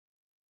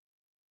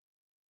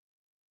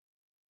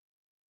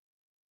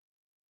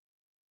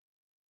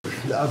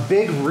a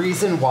big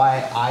reason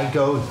why I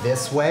go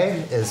this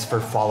way is for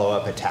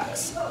follow-up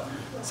attacks.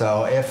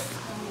 So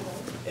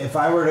if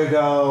I were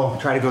to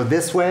try to go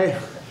this way,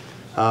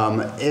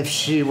 if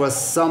she was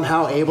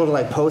somehow able to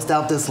like post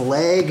out this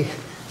leg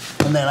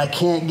and then I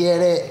can't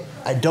get it,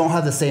 I don't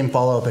have the same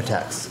follow-up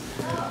attacks.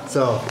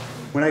 So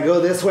when I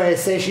go this way,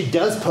 say she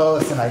does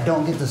post and I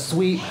don't get the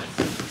sweep,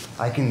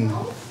 I can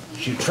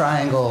shoot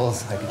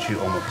triangles, I can shoot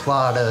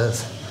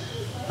omoplatas.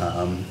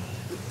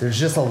 There's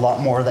just a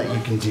lot more that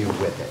you can do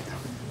with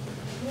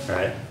it. All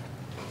right.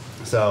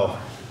 So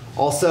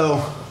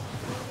also,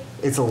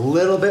 it's a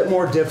little bit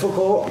more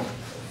difficult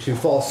to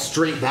fall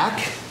straight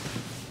back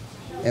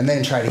and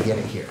then try to get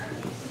it here.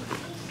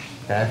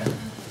 Okay?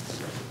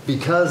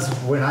 Because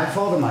when I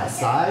fall to my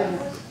side,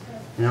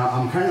 you know,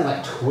 I'm kind of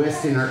like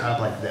twisting her up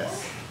like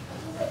this.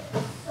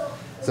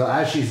 So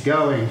as she's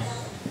going,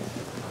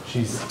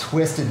 she's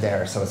twisted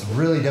there, so it's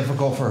really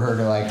difficult for her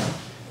to like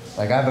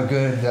I have a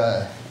good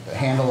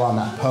handle on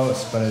that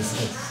post, but it's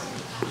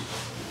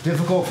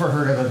difficult for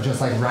her to just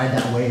like ride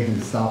that wave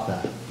and stop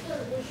that.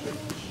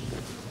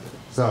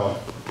 So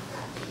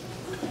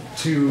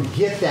to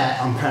get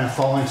that, I'm kind of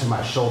falling to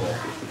my shoulder.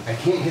 I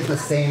can't get the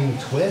same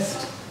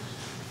twist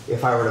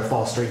if I were to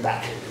fall straight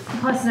back.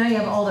 Plus now you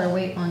have all their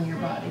weight on your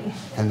body.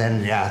 And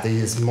then yeah, they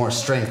use more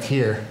strength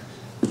here.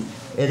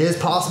 It is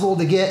possible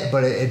to get,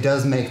 but it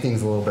does make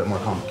things a little bit more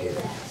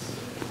complicated.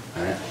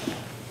 All right.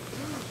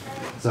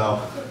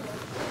 So,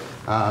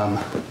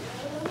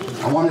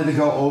 I wanted to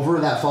go over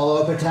that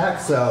follow-up attack.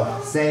 So,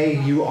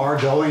 say you are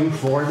going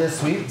for this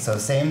sweep. So,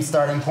 same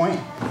starting point.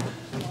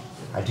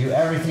 I do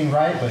everything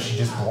right, but she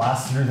just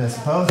blasts through this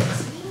post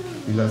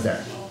and goes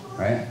there.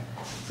 Right.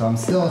 So, I'm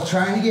still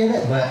trying to get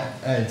it, but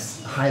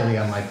it's highly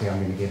unlikely I'm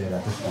going to get it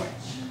at this point.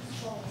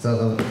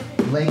 So,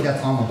 the leg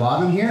that's on the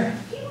bottom here,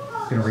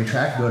 gonna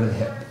retract, go to the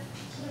hip.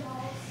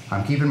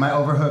 I'm keeping my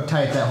overhook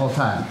tight that whole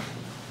time.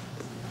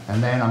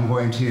 And then I'm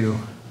going to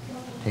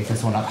take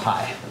this one up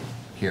high,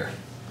 here.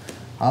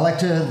 I like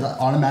to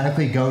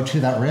automatically go to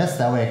that wrist,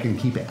 that way I can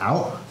keep it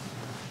out,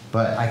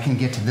 but I can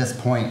get to this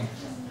point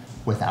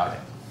without it.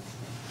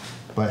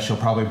 But she'll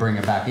probably bring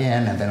it back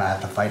in, and then I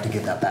have to fight to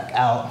get that back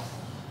out,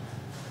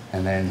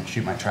 and then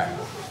shoot my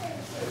triangle.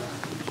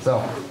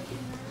 So,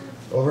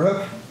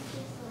 overhook.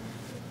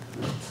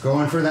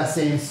 Going for that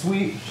same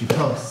sweep, she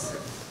posts.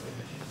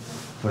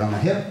 Put on the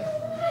hip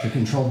to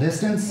control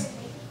distance.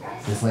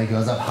 This leg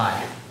goes up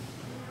high.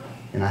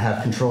 And I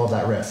have control of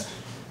that wrist.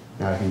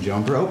 Now I can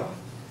jump rope,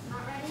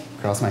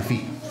 cross my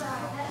feet.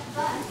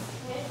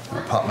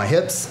 I pop my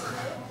hips,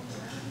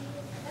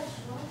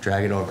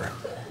 drag it over.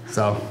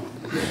 So,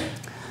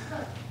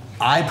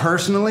 I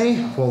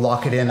personally will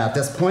lock it in at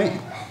this point,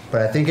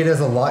 but I think it is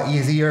a lot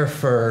easier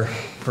for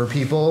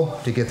people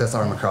to get this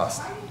arm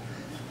across.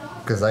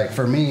 Because like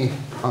for me,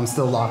 I'm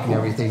still locking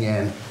everything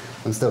in.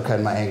 I'm still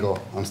cutting my angle.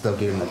 I'm still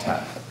getting the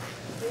tap.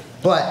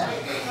 But,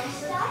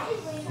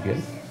 you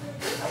good?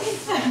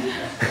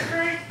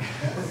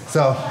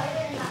 So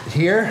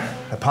here,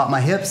 I pop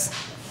my hips,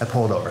 I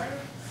pull it over.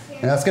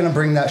 And that's gonna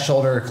bring that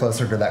shoulder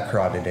closer to that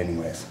carotid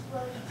anyways.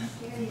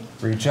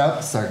 Reach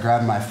up, start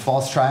grabbing my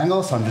false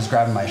triangle. So I'm just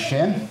grabbing my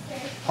shin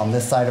on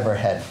this side of her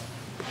head.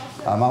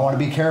 I wanna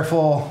be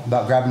careful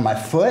about grabbing my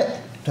foot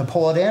to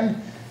pull it in,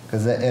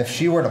 because if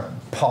she were to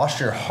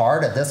posture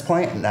hard at this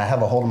point and I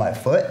have a hold of my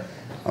foot,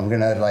 I'm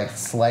gonna like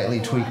slightly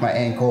tweak my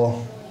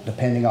ankle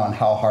depending on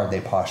how hard they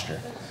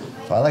posture.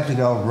 So I like to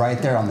go right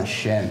there on the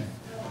shin.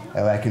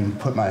 That way I can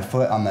put my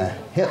foot on the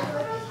hip,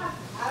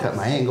 cut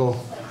my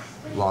angle,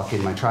 lock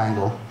in my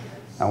triangle.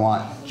 I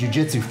want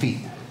jiu-jitsu feet.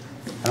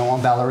 I don't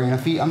want ballerina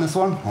feet on this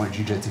one, I want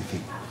jiu-jitsu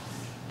feet.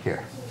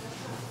 Here.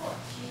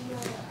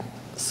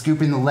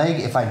 Scooping the leg,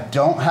 if I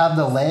don't have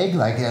the leg,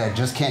 like I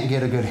just can't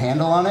get a good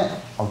handle on it,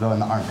 I'll go in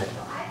the armpit.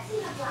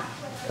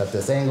 Cut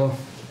this angle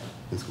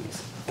and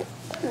squeeze.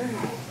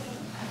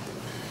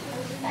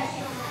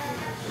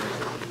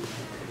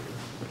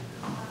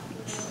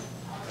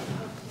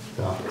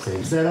 So,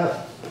 same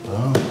setup,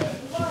 boom,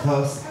 she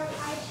posts,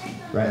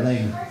 right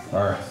leg,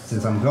 or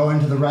since I'm going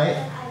to the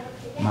right,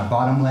 my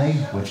bottom leg,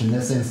 which in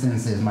this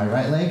instance is my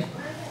right leg,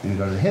 I'm gonna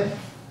go to the hip.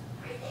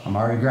 I'm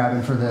already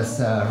grabbing for this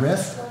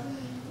wrist.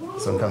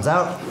 This one comes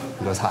out and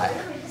goes high.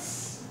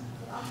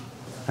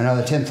 I know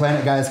the 10th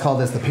Planet guys call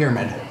this the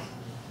pyramid.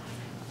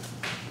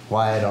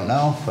 Why, I don't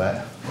know,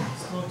 but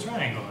it's a little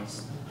triangle.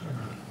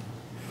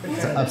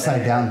 It's an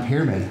upside down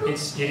pyramid.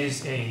 It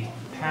is a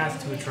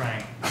path to a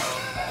triangle.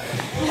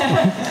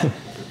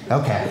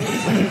 Okay.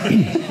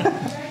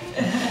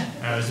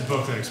 There's a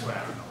book that explains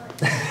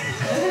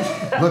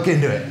it. Look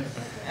into it.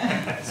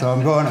 So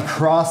I'm going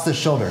across the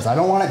shoulders. I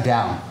don't want it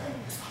down.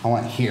 I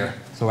want it here.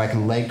 So I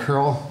can leg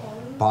curl,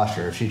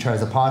 posture. If she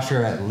tries a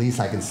posture, at least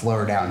I can slow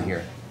her down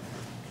here.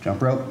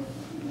 Jump rope.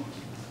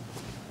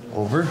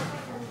 Over,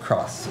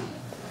 cross.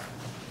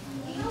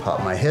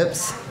 Pop my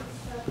hips,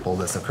 pull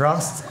this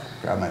across,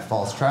 grab my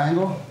false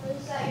triangle.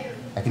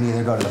 I can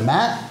either go to the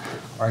mat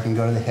or I can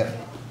go to the hip.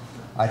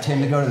 I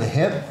tend to go to the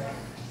hip,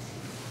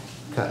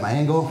 cut my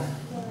angle,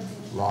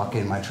 lock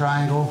in my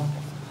triangle,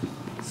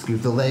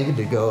 Scoop the leg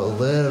to go a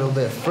little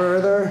bit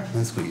further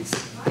and squeeze.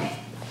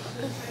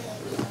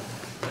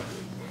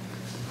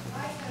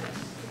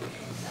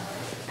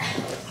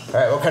 All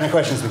right, what kind of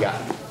questions we got?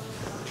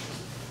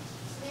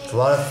 There's a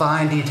lot of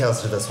fine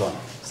details to this one,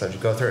 so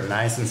just go through it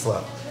nice and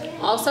slow.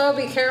 Also,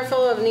 be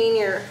careful of kneeing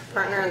your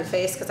partner in the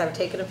face because I've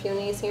taken a few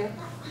knees here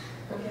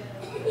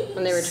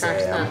when they retract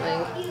that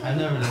leg. I've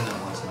never done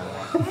that once in my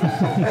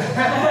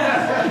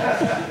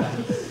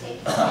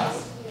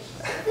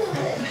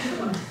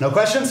life. No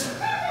questions?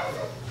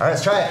 All right,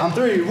 let's try it on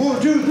 3.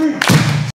 1, 2, 3.